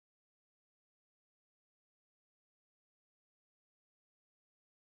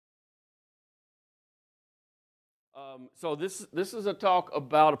So this is a talk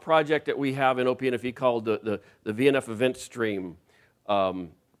about a project that we have in OPNFV called the VNF event stream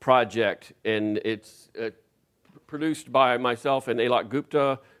project, and it's produced by myself and Alok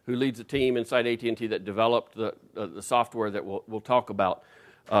Gupta, who leads a team inside AT&T that developed the software that we'll talk about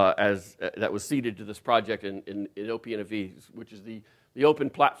that was seeded to this project in OPNFV, which is the open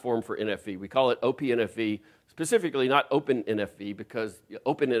platform for NFV. We call it OPNFV, specifically not OpenNFV, because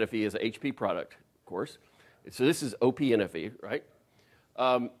OpenNFV is an HP product, of course. So this is OPNFV, right?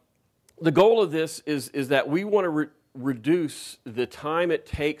 The goal of this is that we want to reduce the time it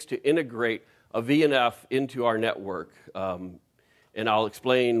takes to integrate a VNF into our network. And I'll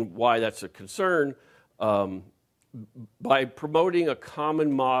explain why that's a concern. By promoting a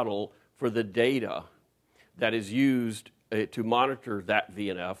common model for the data that is used to monitor that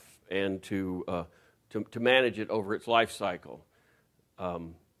VNF and to manage it over its life cycle.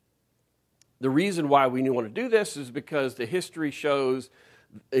 The reason why we want to do this is because the history shows,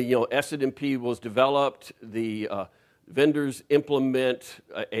 S&MP was developed, the vendors implement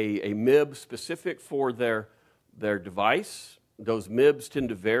a MIB specific for their device. Those MIBs tend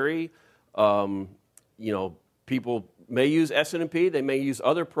to vary. People may use S&MP, they may use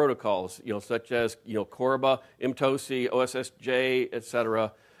other protocols, such as Corba, MTOSI, OSSJ,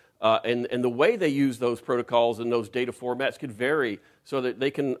 etc. And the way they use those protocols and those data formats could vary, so that they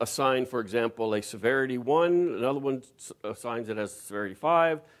can assign, for example, a severity 1, another one assigns it as severity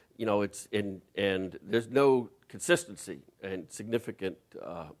 5. And there's no consistency and significant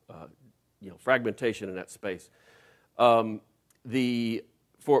fragmentation in that space. For the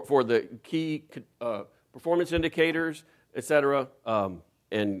key performance indicators, etc.,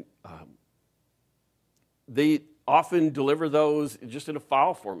 they often deliver those just in a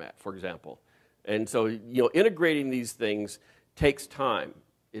file format, for example. And so, integrating these things takes time.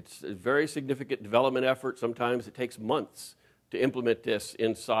 It's a very significant development effort. Sometimes it takes months to implement this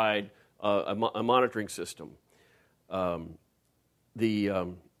inside a monitoring system. Not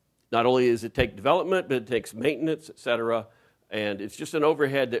only does it take development, but it takes maintenance, etc. And it's just an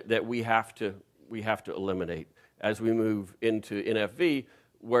overhead that we have to eliminate as we move into NFV,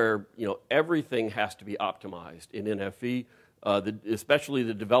 where everything has to be optimized in NFV, especially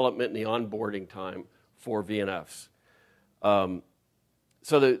the development and the onboarding time for VNFs.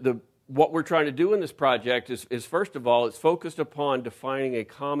 So what we're trying to do in this project is first of all, it's focused upon defining a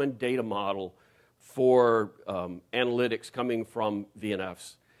common data model for analytics coming from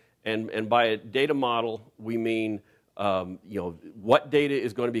VNFs. And by a data model, we mean what data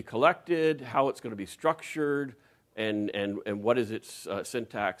is going to be collected, how it's going to be structured, and what is its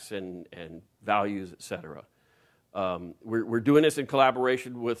syntax and values, etc. We're doing this in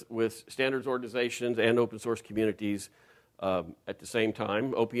collaboration with standards organizations and open source communities at the same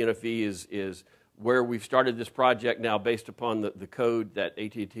time. OPNFV is where we've started this project now based upon the code that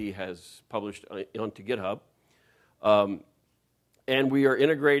ATT has published onto GitHub. And we are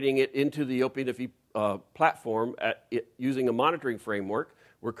integrating it into the OPNFV platform using a monitoring framework.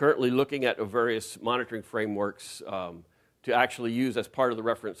 We're currently looking at various monitoring frameworks to actually use as part of the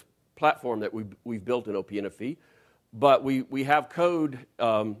reference platform that we've built in OPNFV. But we have code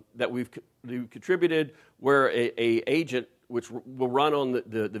that we've contributed where a agent, which will run on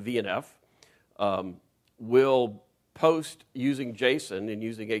the VNF, will post using JSON and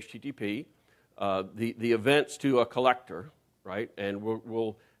using HTTP the events to a collector, right? And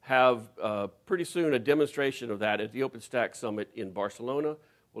we'll have pretty soon a demonstration of that at the OpenStack Summit in Barcelona.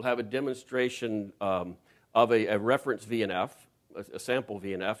 We'll have a demonstration of a reference VNF, a sample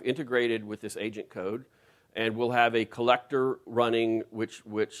VNF, integrated with this agent code. And we'll have a collector running which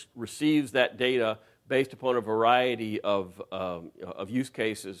receives that data based upon a variety of use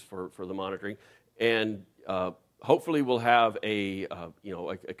cases for the monitoring. And hopefully we'll have a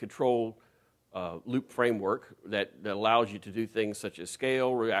control loop framework that allows you to do things such as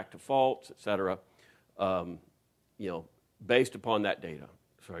scale, react to faults, et cetera, based upon that data.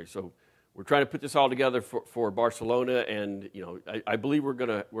 So we're trying to put this all together for Barcelona, and I believe we're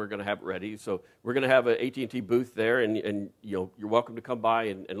gonna have it ready. So we're gonna have an AT&T booth there, and you're welcome to come by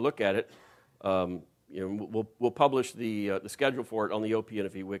and look at it. We'll publish the schedule for it on the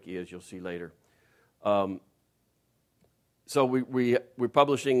OPNFV wiki, as you'll see later. So we're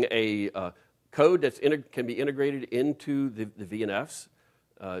publishing a code that can be integrated into the VNFs.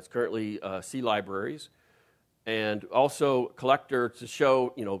 It's currently C libraries. And also collector to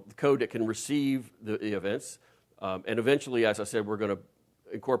show the code that can receive the events. And eventually, as I said, we're going to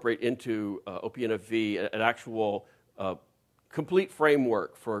incorporate into OPNFV an actual complete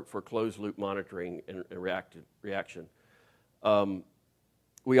framework for closed loop monitoring and reaction.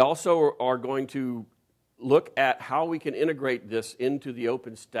 We also are going to look at how we can integrate this into the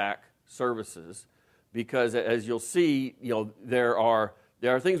OpenStack services, because as you'll see, there are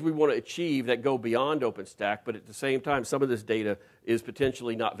things we want to achieve that go beyond OpenStack, but at the same time, some of this data is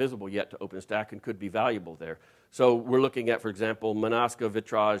potentially not visible yet to OpenStack and could be valuable there. So we're looking at, for example, Manaska,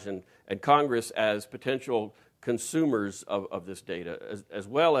 Vitrage, and Congress as potential consumers of this data, as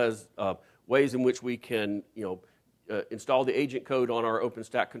well as ways in which we can, install the agent code on our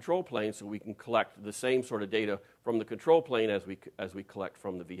OpenStack control plane so we can collect the same sort of data from the control plane as we collect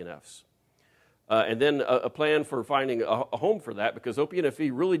from the VNFs. And then a plan for finding a home for that, because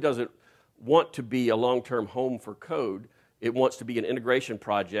OPNFV really doesn't want to be a long-term home for code. It wants to be an integration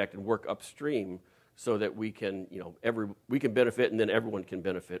project and work upstream so that we can, we can benefit and then everyone can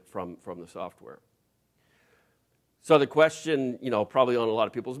benefit from the software. So the question, probably on a lot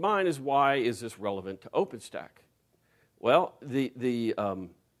of people's mind is, why is this relevant to OpenStack? Well, the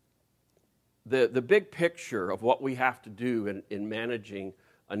big picture of what we have to do in managing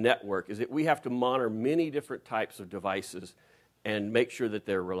a network is that we have to monitor many different types of devices and make sure that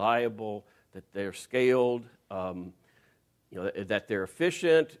they're reliable, that they're scaled, that they're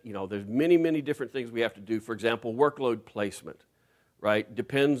efficient. There's many different things we have to do. For example, workload placement, right,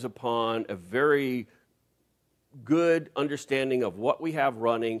 depends upon a very good understanding of what we have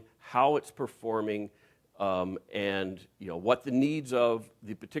running, how it's performing, and what the needs of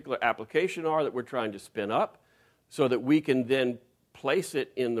the particular application are that we're trying to spin up, so that we can then place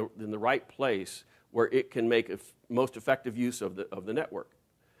it in the right place where it can make most effective use of the network,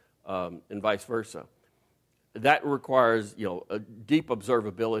 and vice versa. That requires a deep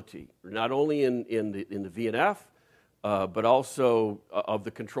observability, not only in the VNF, but also of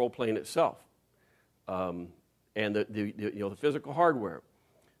the control plane itself, and the physical hardware.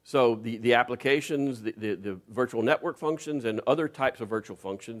 So the applications, the virtual network functions, and other types of virtual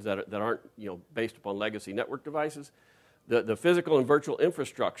functions that aren't based upon legacy network devices, the physical and virtual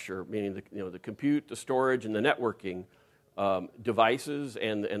infrastructure, meaning the compute, the storage, and the networking devices,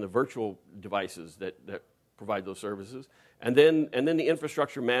 and the virtual devices that provide those services, and then the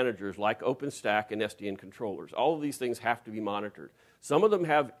infrastructure managers like OpenStack and SDN controllers. All of these things have to be monitored. Some of them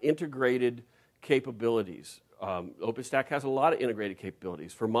have integrated capabilities. OpenStack has a lot of integrated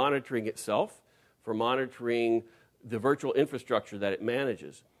capabilities for monitoring itself, for monitoring the virtual infrastructure that it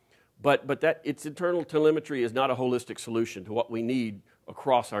manages. But that its internal telemetry is not a holistic solution to what we need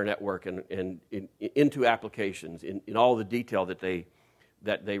across our network and into applications in all the detail that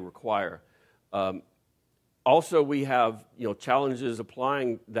they require. Also, we have challenges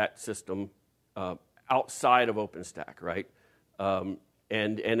applying that system outside of OpenStack, right?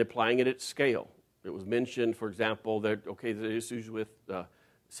 And applying it at scale. It was mentioned, for example, that there's issues with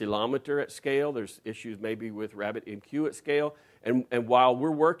Ceilometer at scale. There's issues maybe with RabbitMQ at scale. And while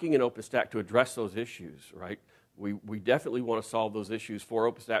we're working in OpenStack to address those issues, right, we definitely want to solve those issues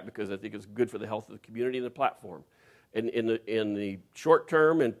for OpenStack, because I think it's good for the health of the community and the platform. And in the short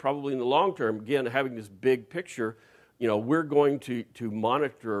term and probably in the long term, again, having this big picture, we're going to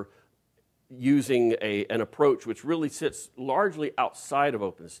monitor using an approach which really sits largely outside of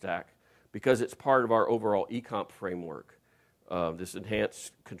OpenStack, because it's part of our overall ecomp framework, this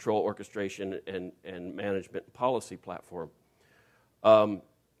enhanced control orchestration and management policy platform.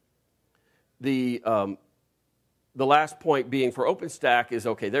 The last point being for OpenStack is,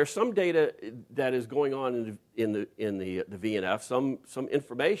 there's some data that is going on in the VNF, some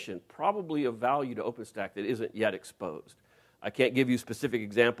information probably of value to OpenStack that isn't yet exposed. I can't give you specific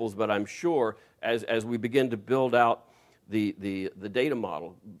examples, but I'm sure as we begin to build out the data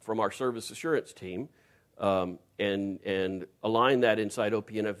model from our service assurance team and align that inside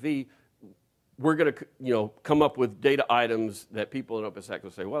OPNFV, we're going to come up with data items that people in OpenStack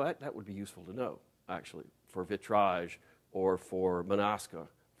will say, well, that would be useful to know, actually, for Vitrage or for Manaska,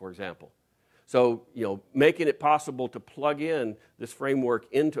 for example. So making it possible to plug in this framework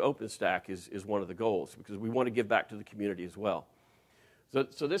into OpenStack is one of the goals, because we want to give back to the community as well.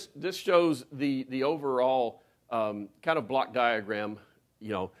 So this shows the overall kind of block diagram,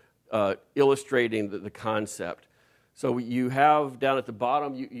 illustrating the concept. So you have down at the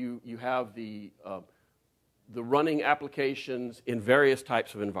bottom, you have the running applications in various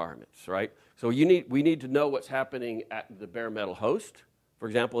types of environments, right? So we need to know what's happening at the bare metal host, for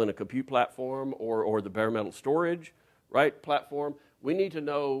example, in a compute platform or the bare metal storage, right, platform. We need to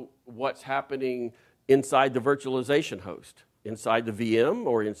know what's happening inside the virtualization host, inside the VM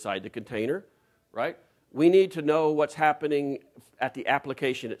or inside the container, right? We need to know what's happening at the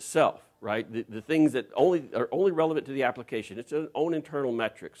application itself, right? The things that are only relevant to the application. Its own internal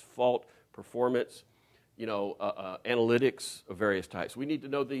metrics, fault, performance, analytics of various types. We need to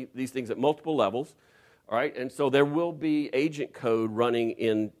know these things at multiple levels, All right, and so there will be agent code running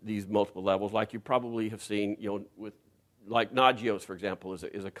in these multiple levels, like you probably have seen, with like Nagios, for example,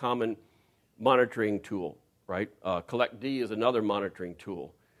 is a common monitoring tool, right? CollectD is another monitoring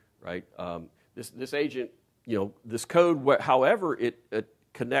tool, right? This agent, this code, however it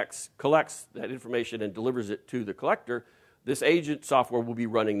collects that information and delivers it to the collector, this agent software will be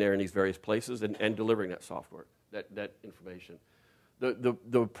running there in these various places and delivering that software, that information.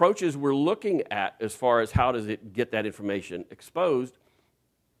 The approaches we're looking at as far as how does it get that information exposed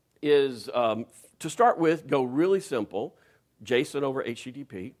is, to start with, go really simple, JSON over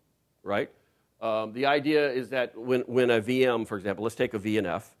HTTP, right? The idea is that when a VM, for example, let's take a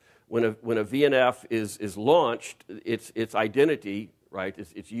VNF. When a VNF is launched, its identity, right,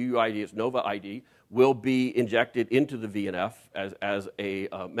 its UUID, its Nova ID, will be injected into the VNF as a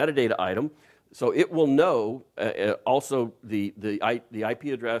metadata item. So it will know also the IP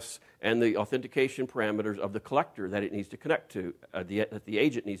address and the authentication parameters of the collector that it needs to connect to, that the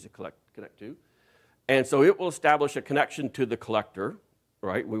agent needs to connect to. And so it will establish a connection to the collector,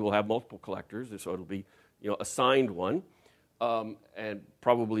 right? We will have multiple collectors, so it'll be assigned one, and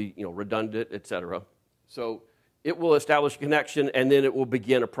probably redundant, et cetera. So it will establish a connection, and then it will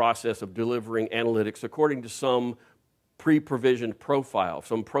begin a process of delivering analytics according to some pre-provisioned profile,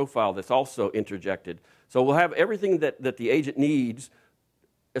 some profile that's also interjected. So we'll have everything that the agent needs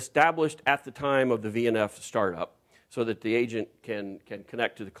established at the time of the VNF startup so that the agent can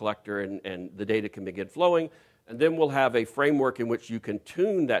connect to the collector and the data can begin flowing. And then we'll have a framework in which you can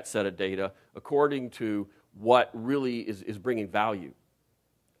tune that set of data according to what really is bringing value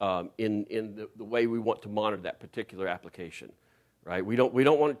in the way we want to monitor that particular application, right? We don't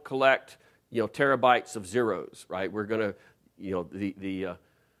want to collect terabytes of zeros, right? We're going to,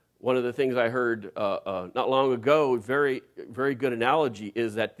 one of the things I heard not long ago, very, very good analogy,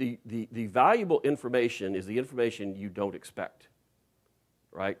 is that the valuable information is the information you don't expect,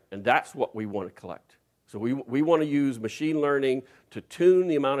 right? And that's what we want to collect. So we want to use machine learning to tune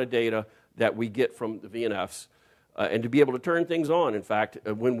the amount of data that we get from the VNFs and to be able to turn things on, in fact,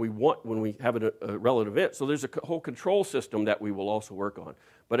 when we have a relevant event. So there's a whole control system that we will also work on.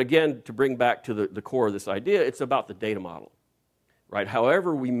 But again, to bring back to the core of this idea, it's about the data model, right?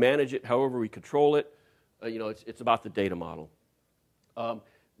 However we manage it, however we control it, it's about the data model.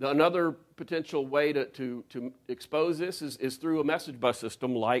 Another potential way to expose this is through a message bus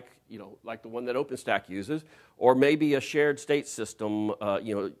system like the one that OpenStack uses, or maybe a shared state system,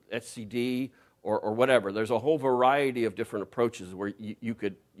 SCD or whatever. There's a whole variety of different approaches where you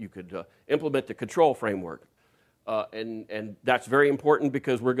could implement the control framework. And that's very important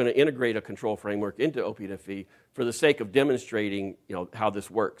because we're going to integrate a control framework into OPNFV for the sake of demonstrating how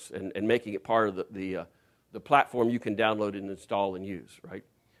this works and making it part of the platform you can download and install and use, right?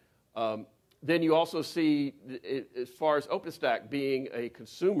 Then you also see, as far as OpenStack being a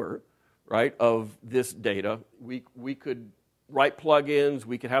consumer, right, of this data, we could write plugins,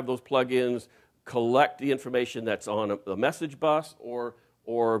 we could have those plugins collect the information that's on a message bus or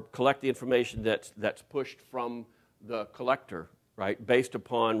collect the information that's pushed from the collector, right, based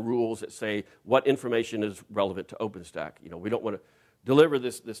upon rules that say what information is relevant to OpenStack. We don't want to deliver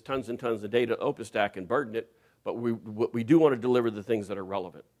this tons and tons of data to OpenStack and burden it, but we do want to deliver the things that are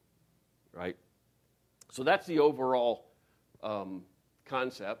relevant, right? So that's the overall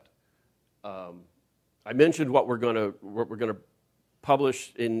concept. I mentioned what we're going to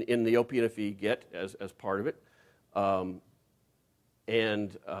publish in the OPNFV Git as part of it.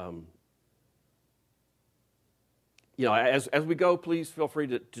 As we go, please feel free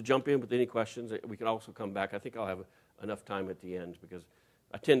to jump in with any questions. We can also come back. I think I'll have enough time at the end because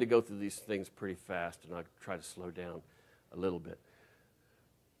I tend to go through these things pretty fast, and I try to slow down a little bit.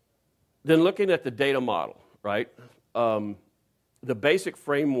 Then looking at the data model, right? The basic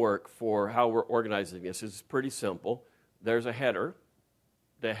framework for how we're organizing this is pretty simple. There's a header.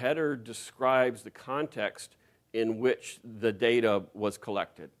 The header describes the context in which the data was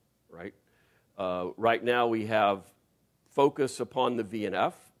collected, right? Right now we have focus upon the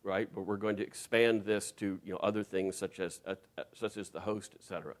VNF, right? But we're going to expand this to other things such as the host, et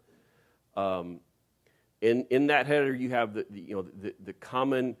cetera. In that header, you have the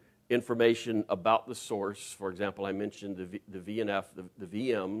common information about the source. For example, I mentioned the VNF, the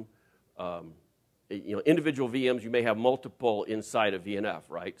VM. Individual VMs, you may have multiple inside a VNF,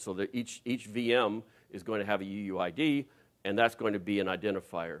 right? So that each VM is going to have a UUID, and that's going to be an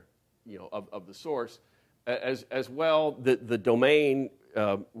identifier, of the source. As well, the domain,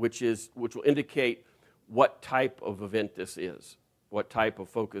 which will indicate what type of event this is, what type of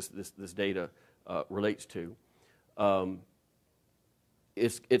focus this data relates to.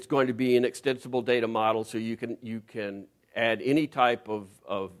 it's going to be an extensible data model, so you can add any type of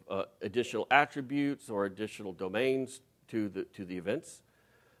additional attributes or additional domains to the events.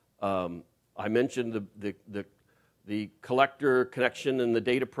 I mentioned the collector connection and the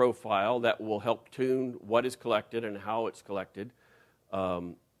data profile that will help tune what is collected and how it's collected.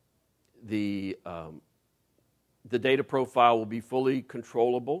 The data profile will be fully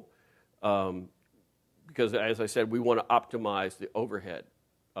controllable because, as I said, we want to optimize the overhead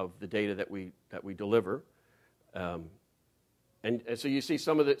of the data that we deliver. And so you see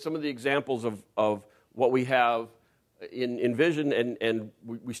some of the examples of what we have in Vision, and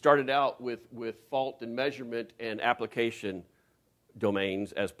we started out with fault and measurement and application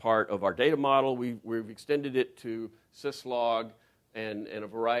domains as part of our data model. We've extended it to syslog and a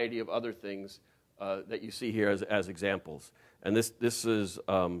variety of other things that you see here as examples. And this is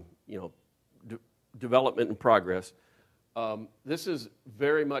development in progress. This is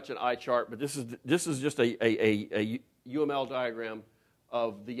very much an eye chart, but this is just a UML diagram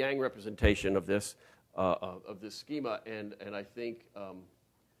of the Yang representation of this schema, and I think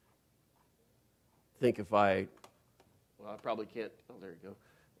if I probably can't. Oh, there you go.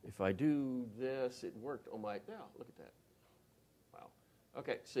 If I do this, it worked on my. Yeah, look at that. Wow.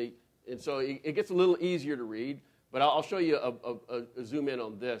 Okay. See, and so it gets a little easier to read, but I'll show you a zoom in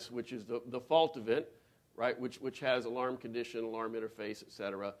on this, which is the fault event, right? Which has alarm condition, alarm interface,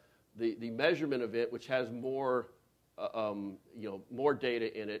 etc. The measurement event, which has more more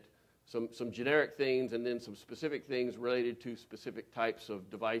data in it. Some generic things, and then some specific things related to specific types of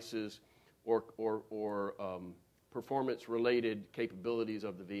devices or performance-related capabilities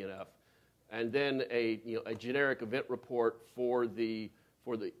of the VNF, and then a generic event report for the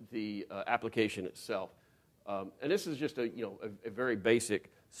application itself. And this is just a very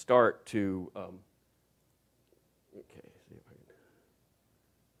basic start to. Okay, see if I can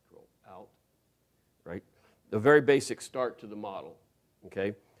scroll out. Right, a very basic start to the model.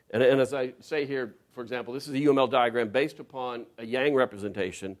 Okay. And as I say here, for example, this is a UML diagram based upon a Yang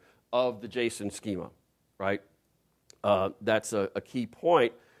representation of the JSON schema, right? That's a key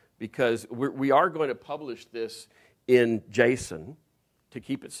point because we are going to publish this in JSON to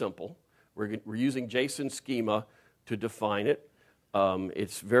keep it simple. We're using JSON schema to define it.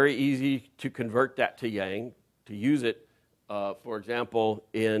 It's very easy to convert that to Yang, to use it, for example,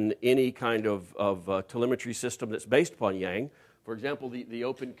 in any kind of telemetry system that's based upon Yang. For example, the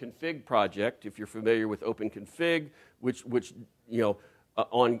OpenConfig project, if you're familiar with OpenConfig, which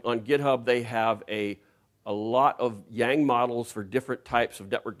on GitHub they have a lot of Yang models for different types of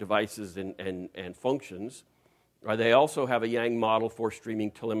network devices and functions. Right? They also have a Yang model for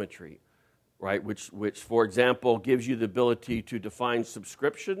streaming telemetry, right? Which for example gives you the ability to define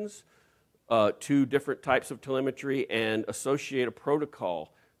subscriptions to different types of telemetry and associate a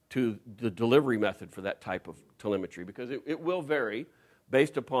protocol to the delivery method for that type of telemetry, because it will vary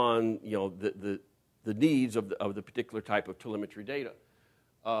based upon the needs of the particular type of telemetry data.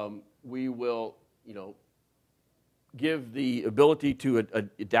 We will give the ability to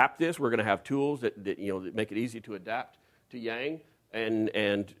adapt this. We're going to have tools that make it easy to adapt to Yang,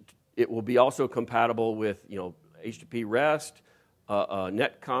 and it will be also compatible with HTTP REST,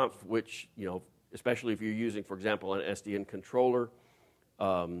 netconf, which especially if you're using, for example, an SDN controller.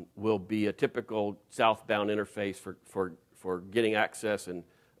 Will be a typical southbound interface for getting access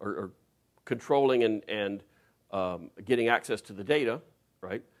or controlling and getting access to the data,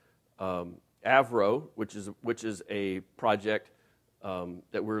 right? Avro, which is a project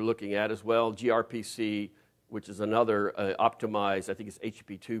that we're looking at as well. gRPC, which is another optimized, I think it's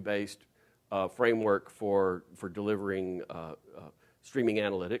HTTP2 based framework for delivering streaming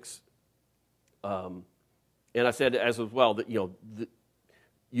analytics. And I said as well that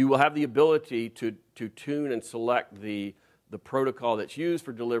you will have the ability to tune and select the protocol that's used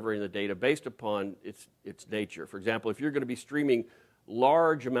for delivering the data based upon its nature. For example, if you're going to be streaming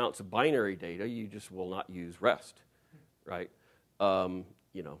large amounts of binary data, you just will not use REST, right? So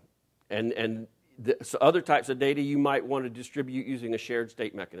other types of data you might want to distribute using a shared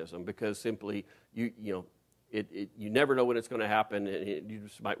state mechanism, because simply you never know when it's going to happen, and you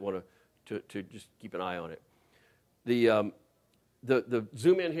just might want to just keep an eye on it. The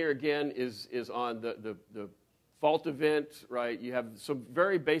zoom in here again is on the fault event, right? You have some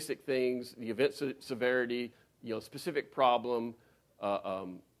very basic things: the event severity, specific problem,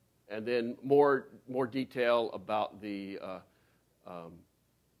 and then more detail about the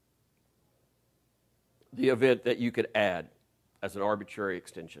event that you could add as an arbitrary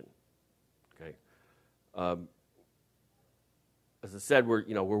extension. Okay. As I said, we're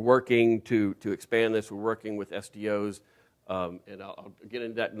working to expand this. We're working with SDOs and I'll get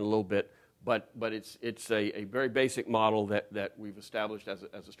into that in a little bit. But it's a very basic model that we've established as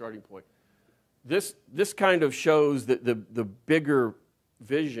a starting point. This kind of shows the bigger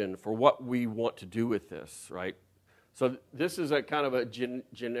vision for what we want to do with this, right? So this is a kind of a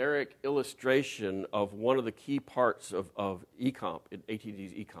generic illustration of one of the key parts of eComp,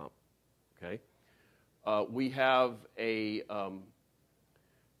 ATT's eComp, okay? We have a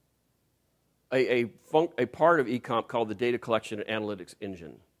part of eComp called the Data Collection and Analytics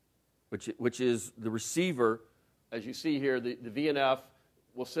Engine, which is the receiver. As you see here, the VNF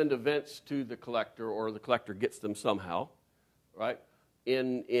will send events to the collector, or the collector gets them somehow, right?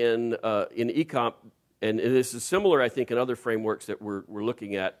 In eComp, and this is similar, I think, in other frameworks that we're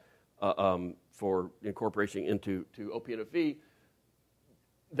looking at for incorporation into OPNFV.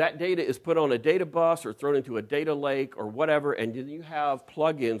 That data is put on a data bus or thrown into a data lake or whatever, and then you have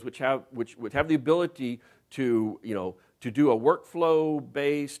plugins which have the ability to do a workflow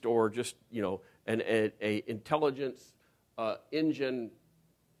based or just an intelligence engine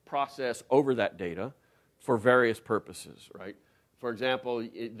process over that data for various purposes, right? For example,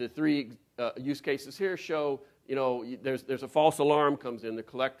 the three use cases here show, there's a false alarm comes in, the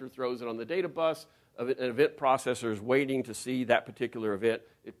collector throws it on the data bus, an event processor is waiting to see that particular event,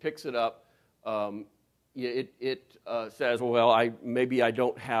 it picks it up, it says, well, maybe I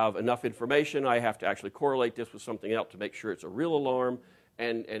don't have enough information, I have to actually correlate this with something else to make sure it's a real alarm,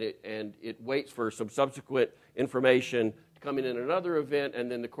 and it waits for some subsequent information to come in another event, and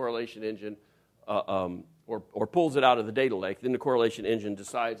then the correlation engine or pulls it out of the data lake. Then the correlation engine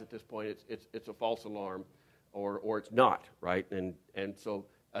decides at this point it's a false alarm or it's not, right? And so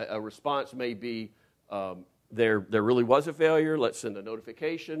a response may be there really was a failure, let's send a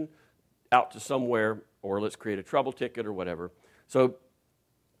notification out to somewhere, or let's create a trouble ticket or whatever. So,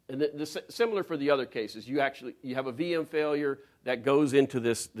 and similar for the other cases, you have a VM failure that goes into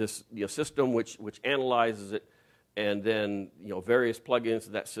this system which analyzes it, and then various plugins to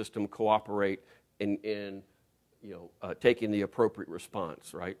that system cooperate in taking the appropriate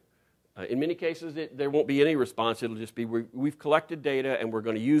response, right? In many cases, there won't be any response. It'll just be we've collected data and we're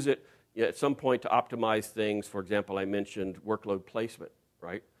going to use it at some point to optimize things. For example, I mentioned workload placement,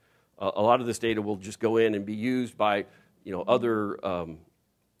 right? A lot of this data will just go in and be used by other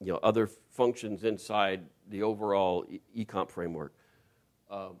functions inside the overall eComp framework.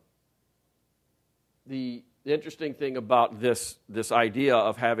 The interesting thing about this idea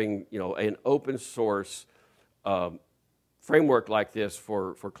of having an open source framework like this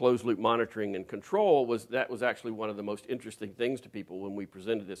for closed loop monitoring and control was actually one of the most interesting things to people when we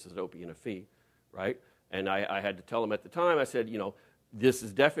presented this as OPNFV, right? And I had to tell them at the time, I said, this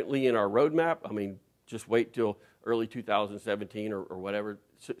is definitely in our roadmap. I mean, just wait till early 2017 or whatever.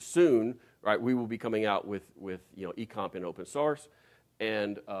 Soon, right? We will be coming out with eComp in open source,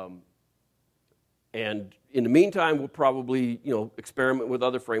 and in the meantime, we'll probably experiment with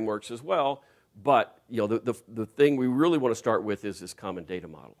other frameworks as well. But the thing we really want to start with is this common data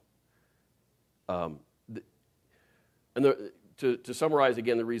model. To summarize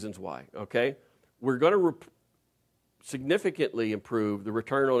again the reasons why. Okay, we're going to significantly improve the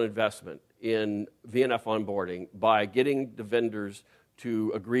return on investment in VNF onboarding by getting the vendors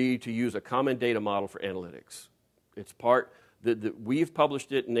to agree to use a common data model for analytics. It's part that we've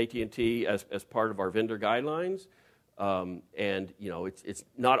published it in AT&T as part of our vendor guidelines, and it's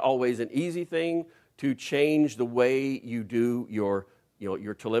not always an easy thing to change the way you do your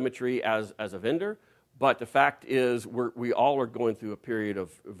telemetry as a vendor. But the fact is, we all are going through a period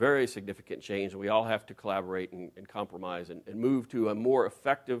of very significant change, and we all have to collaborate and compromise and move to a more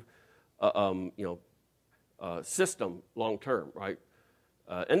effective, system long term, right?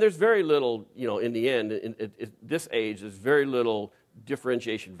 And there's very little, in the end, at this age, there's very little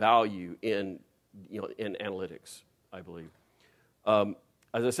differentiation value in analytics, I believe.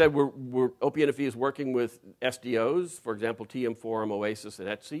 As I said, OPNFV is working with SDOs, for example, TM Forum, Oasis, and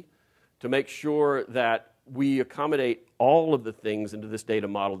Etsy, to make sure that we accommodate all of the things into this data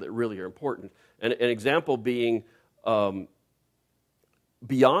model that really are important. And an example being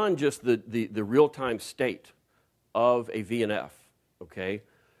beyond just the real-time state of a VNF, okay?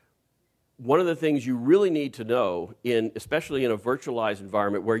 One of the things you really need to know, especially in a virtualized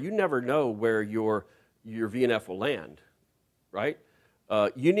environment where you never know where your VNF will land, right?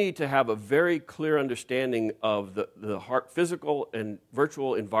 You need to have a very clear understanding of the physical and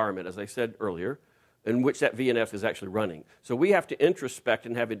virtual environment, as I said earlier, in which that VNF is actually running. So we have to introspect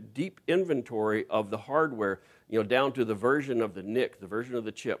and have a deep inventory of the hardware, down to the version of the NIC, the version of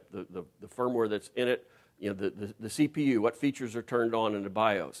the chip, the firmware that's in it, the CPU, what features are turned on in the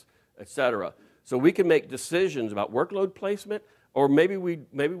BIOS, et cetera. So we can make decisions about workload placement, or maybe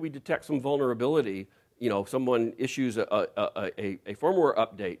we detect some vulnerability. You know, someone issues a firmware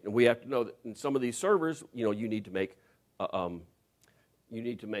update, and we have to know that in some of these servers, you know, you need to make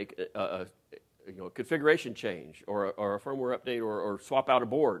a configuration change or a firmware update or swap out a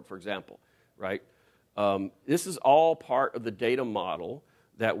board, for example, right? This is all part of the data model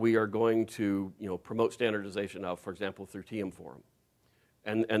that we are going to, you know, promote standardization of, for example, through TM Forum.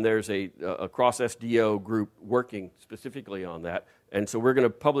 And there's a cross-SDO group working specifically on that. And so we're going to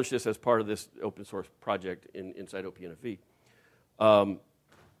publish this as part of this open source project inside OPNFV.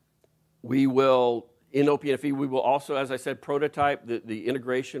 We will, in OPNFV, we will also, as I said, prototype the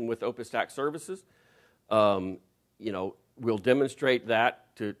integration with OpenStack services. You know, we'll demonstrate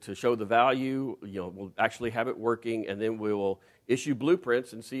that to show the value. You know, we'll actually have it working, and then we will issue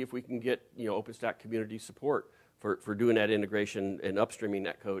blueprints and see if we can get, you know, OpenStack community support for doing that integration and upstreaming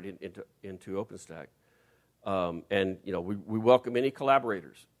that code into OpenStack. And, you know, we welcome any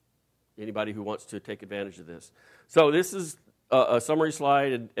collaborators, anybody who wants to take advantage of this. So this is a summary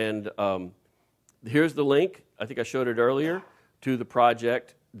slide, and here's the link. I think I showed it earlier to the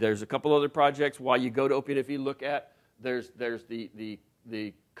project. There's a couple other projects while you go to OPNFV look at. There's the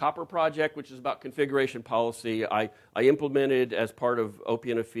Copper project, which is about configuration policy. I implemented as part of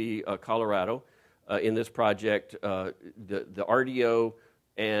OPNFV Colorado in this project the RDO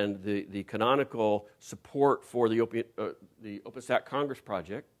and the canonical support for the OpenStack Congress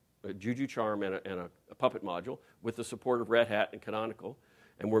project, a Juju Charm and a Puppet module with the support of Red Hat and Canonical,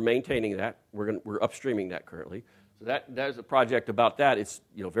 and we're maintaining that. We're upstreaming that currently. So that is a project about that. It's,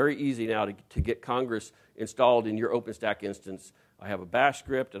 you know, very easy now to get Congress installed in your OpenStack instance. I have a bash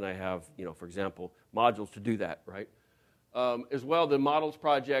script, and I have, you know, for example, modules to do that, right? As well, the models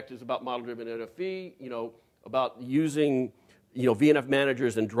project is about model-driven NFV, you know, about using, you know, VNF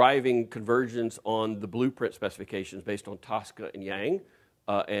managers and driving convergence on the blueprint specifications based on Tosca and Yang,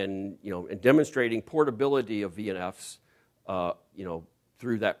 and, you know, and demonstrating portability of VNFs, you know,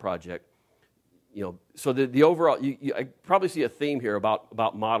 through that project. You know, so the overall, I probably see a theme here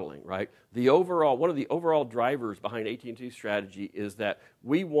about modeling, right? One of the overall drivers behind AT&T's strategy is that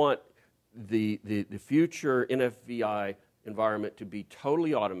we want the future NFVI environment to be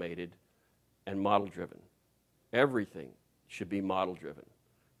totally automated and model-driven. Everything should be model-driven,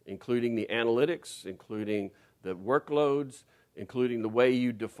 including the analytics, including the workloads, including the way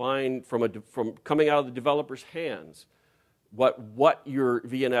you define from coming out of the developer's hands what your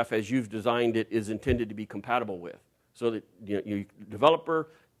VNF as you've designed it is intended to be compatible with, so that, you know, your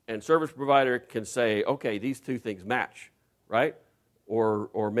developer and service provider can say, okay, these two things match, right?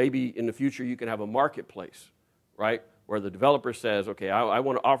 Or maybe in the future you can have a marketplace, right, where the developer says, okay, I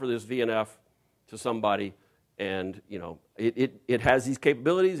want to offer this VNF to somebody, and, you know, it has these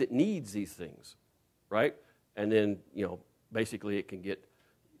capabilities, it needs these things, right? And then, you know, basically it can get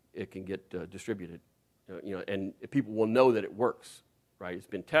distributed. You know, and people will know that it works, right? It's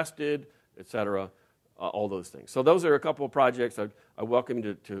been tested, et cetera, all those things. So those are a couple of projects I welcome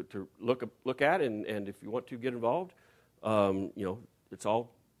you to look at, and if you want to get involved, you know, it's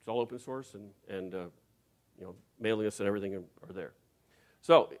all open source, and you know, mailing lists and everything are there.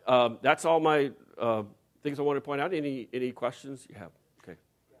 So that's all my things I want to point out. Any questions you have? Okay,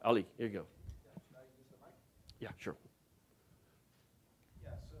 yeah. Ali, here you go. Yeah, should I use the mic? Yeah, sure.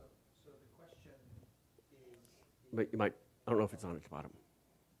 But you might, I don't know if it's on its bottom.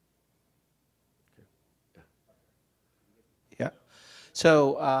 Okay. Yeah.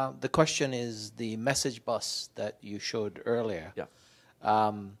 So the question is the message bus that you showed earlier. Yeah.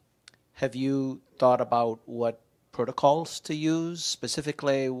 Have you thought about what protocols to use?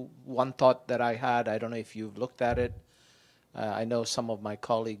 Specifically, one thought that I had, I don't know if you've looked at it. I know some of my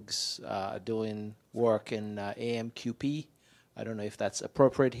colleagues are doing work in AMQP. I don't know if that's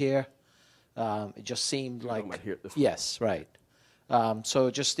appropriate here. It just seemed like, yes, right. So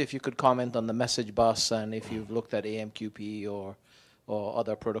just if you could comment on the message bus and if you've looked at AMQP or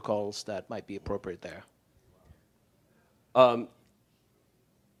other protocols that might be appropriate there.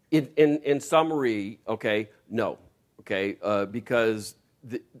 In summary, okay, no, okay, because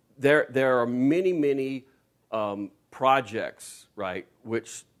there are many projects, right,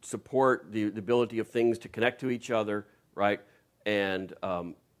 which support the ability of things to connect to each other, right, and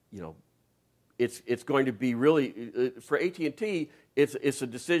you know, it's going to be really for AT&T. It's a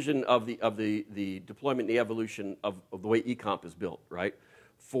decision of the deployment and the evolution of the way eComp is built, right?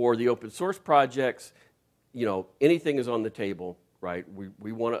 For the open source projects, you know, anything is on the table, right?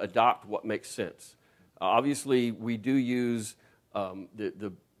 We want to adopt what makes sense. Obviously, we do use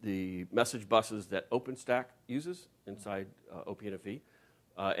the message buses that OpenStack uses inside OPNFV.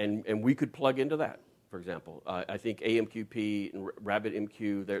 And we could plug into that, for example. I think AMQP and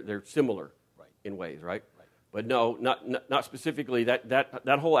RabbitMQ, they're similar in ways, right? But no, not specifically.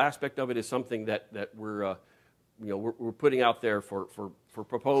 That whole aspect of it is something that we're putting out there for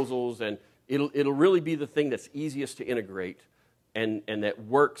proposals, and it'll really be the thing that's easiest to integrate, and that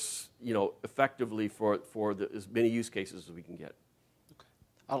works effectively for as many use cases as we can get. Okay.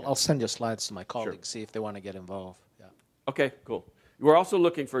 I'll send your slides to my colleagues, Sure. see if they want to get involved. Yeah. Okay, cool. We're also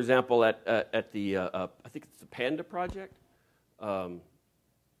looking, for example, at the I think it's the Panda project,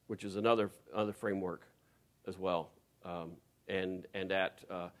 which is another framework as well, and at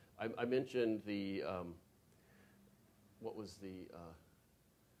I mentioned the what was the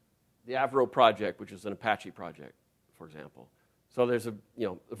Avro project, which is an Apache project, for example. So there's a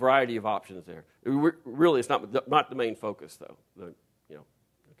variety of options there. Really, it's not the main focus though.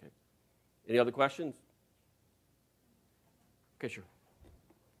 Okay. Any other questions? Okay, sure.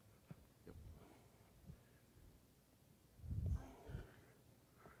 Yep.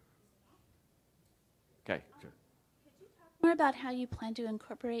 Okay, sure. Could you talk more about how you plan to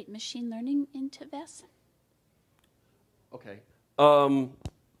incorporate machine learning into VES? Okay.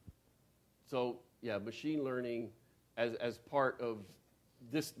 So yeah, machine learning as part of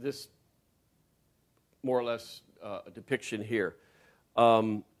this more or less depiction here.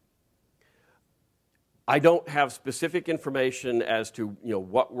 I don't have specific information as to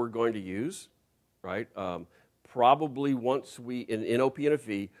what we're going to use, right? Probably once we in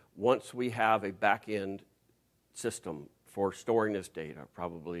OPNFV, once we have a back-end system for storing this data,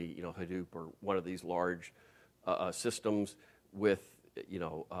 probably Hadoop or one of these large systems with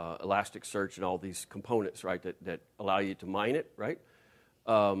Elasticsearch and all these components, right? That allow you to mine it, right?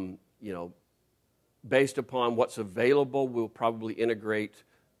 Based upon what's available, we'll probably integrate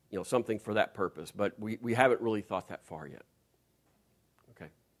something for that purpose, but we haven't really thought that far yet. Okay.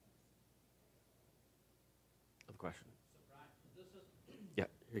 Other question? So Bryan, this is. Yeah.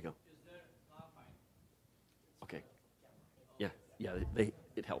 Here you go. Is there clarifying? Okay. Yeah.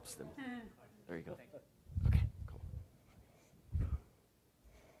 It helps them. There you go. Okay. Cool.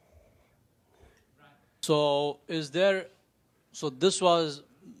 So so this was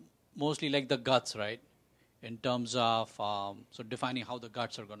mostly like the guts, right? In terms of so defining how the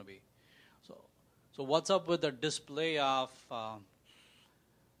guts are going to be. So what's up with the display of?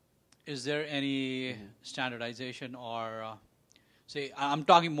 Is there any standardization or say I'm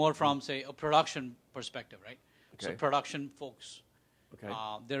talking more from say a production perspective, right? Okay. So production folks, Okay.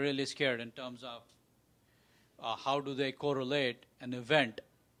 they're really scared in terms of how do they correlate an event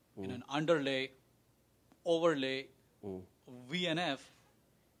in an underlay, overlay, VNF,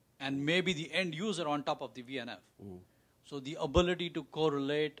 and maybe the end user on top of the VNF. So the ability to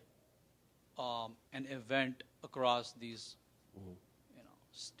correlate an event across these,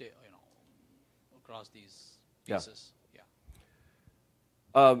 across these pieces.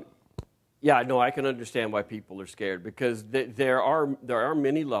 Yeah, no, I can understand why people are scared because there are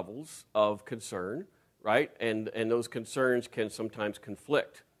many levels of concern, right? And those concerns can sometimes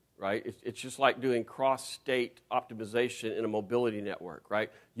conflict, right? It's just like doing cross-state optimization in a mobility network,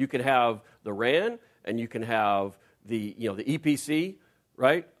 right? You can have the RAN and you can have the EPC,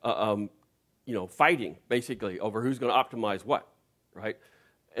 right? Fighting basically over who's going to optimize what, right?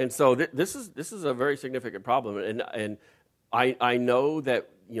 And so this is a very significant problem, and I know that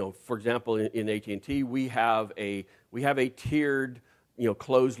for example in AT&T we have a tiered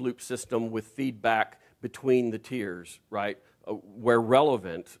closed loop system with feedback between the tiers, right? Where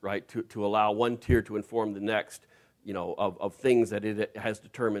relevant, right, to allow one tier to inform the next, of things that it has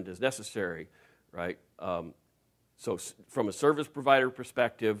determined as necessary, right? So from a service provider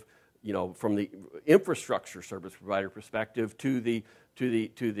perspective, from the infrastructure service provider perspective to the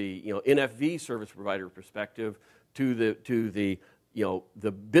NFV service provider perspective to the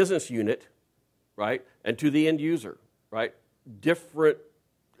business unit, right, and to the end user, right? Different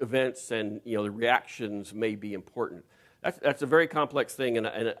events and the reactions may be important. That's a very complex thing, and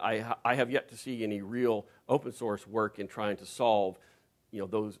I have yet to see any real open source work in trying to solve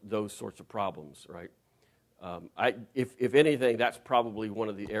those sorts of problems, right? If anything, that's probably one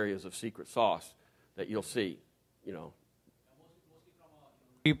of the areas of secret sauce that you'll see, Mostly from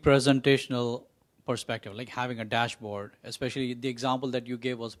a representational perspective, like having a dashboard, especially the example that you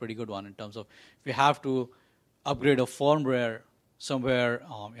gave was a pretty good one in terms of if you have to upgrade a firmware somewhere,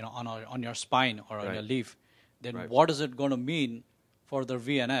 on your spine or on your leaf, then what is it going to mean for the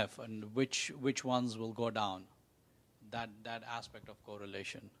VNF and which ones will go down? That aspect of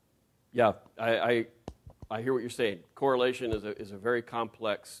correlation. Yeah, I hear what you're saying. Correlation is a very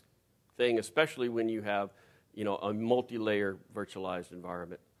complex thing, especially when you have a multi-layer virtualized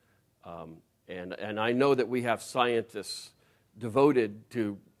environment. And I know that we have scientists devoted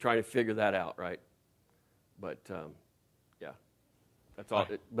to trying to figure that out, right? But yeah, that's all.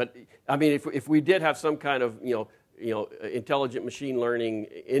 But I mean, if we did have some kind of intelligent machine learning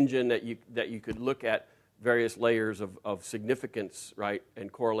engine that you could look at various layers of significance, right,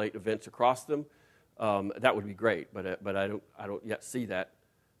 and correlate events across them, that would be great. But I don't yet see that.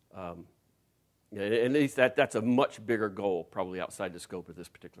 At least that's a much bigger goal, probably outside the scope of this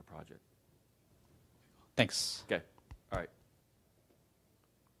particular project. Thanks. Okay. All right.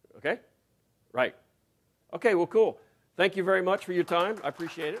 Okay? Right. Okay, well, cool. Thank you very much for your time. I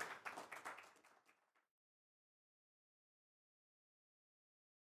appreciate it.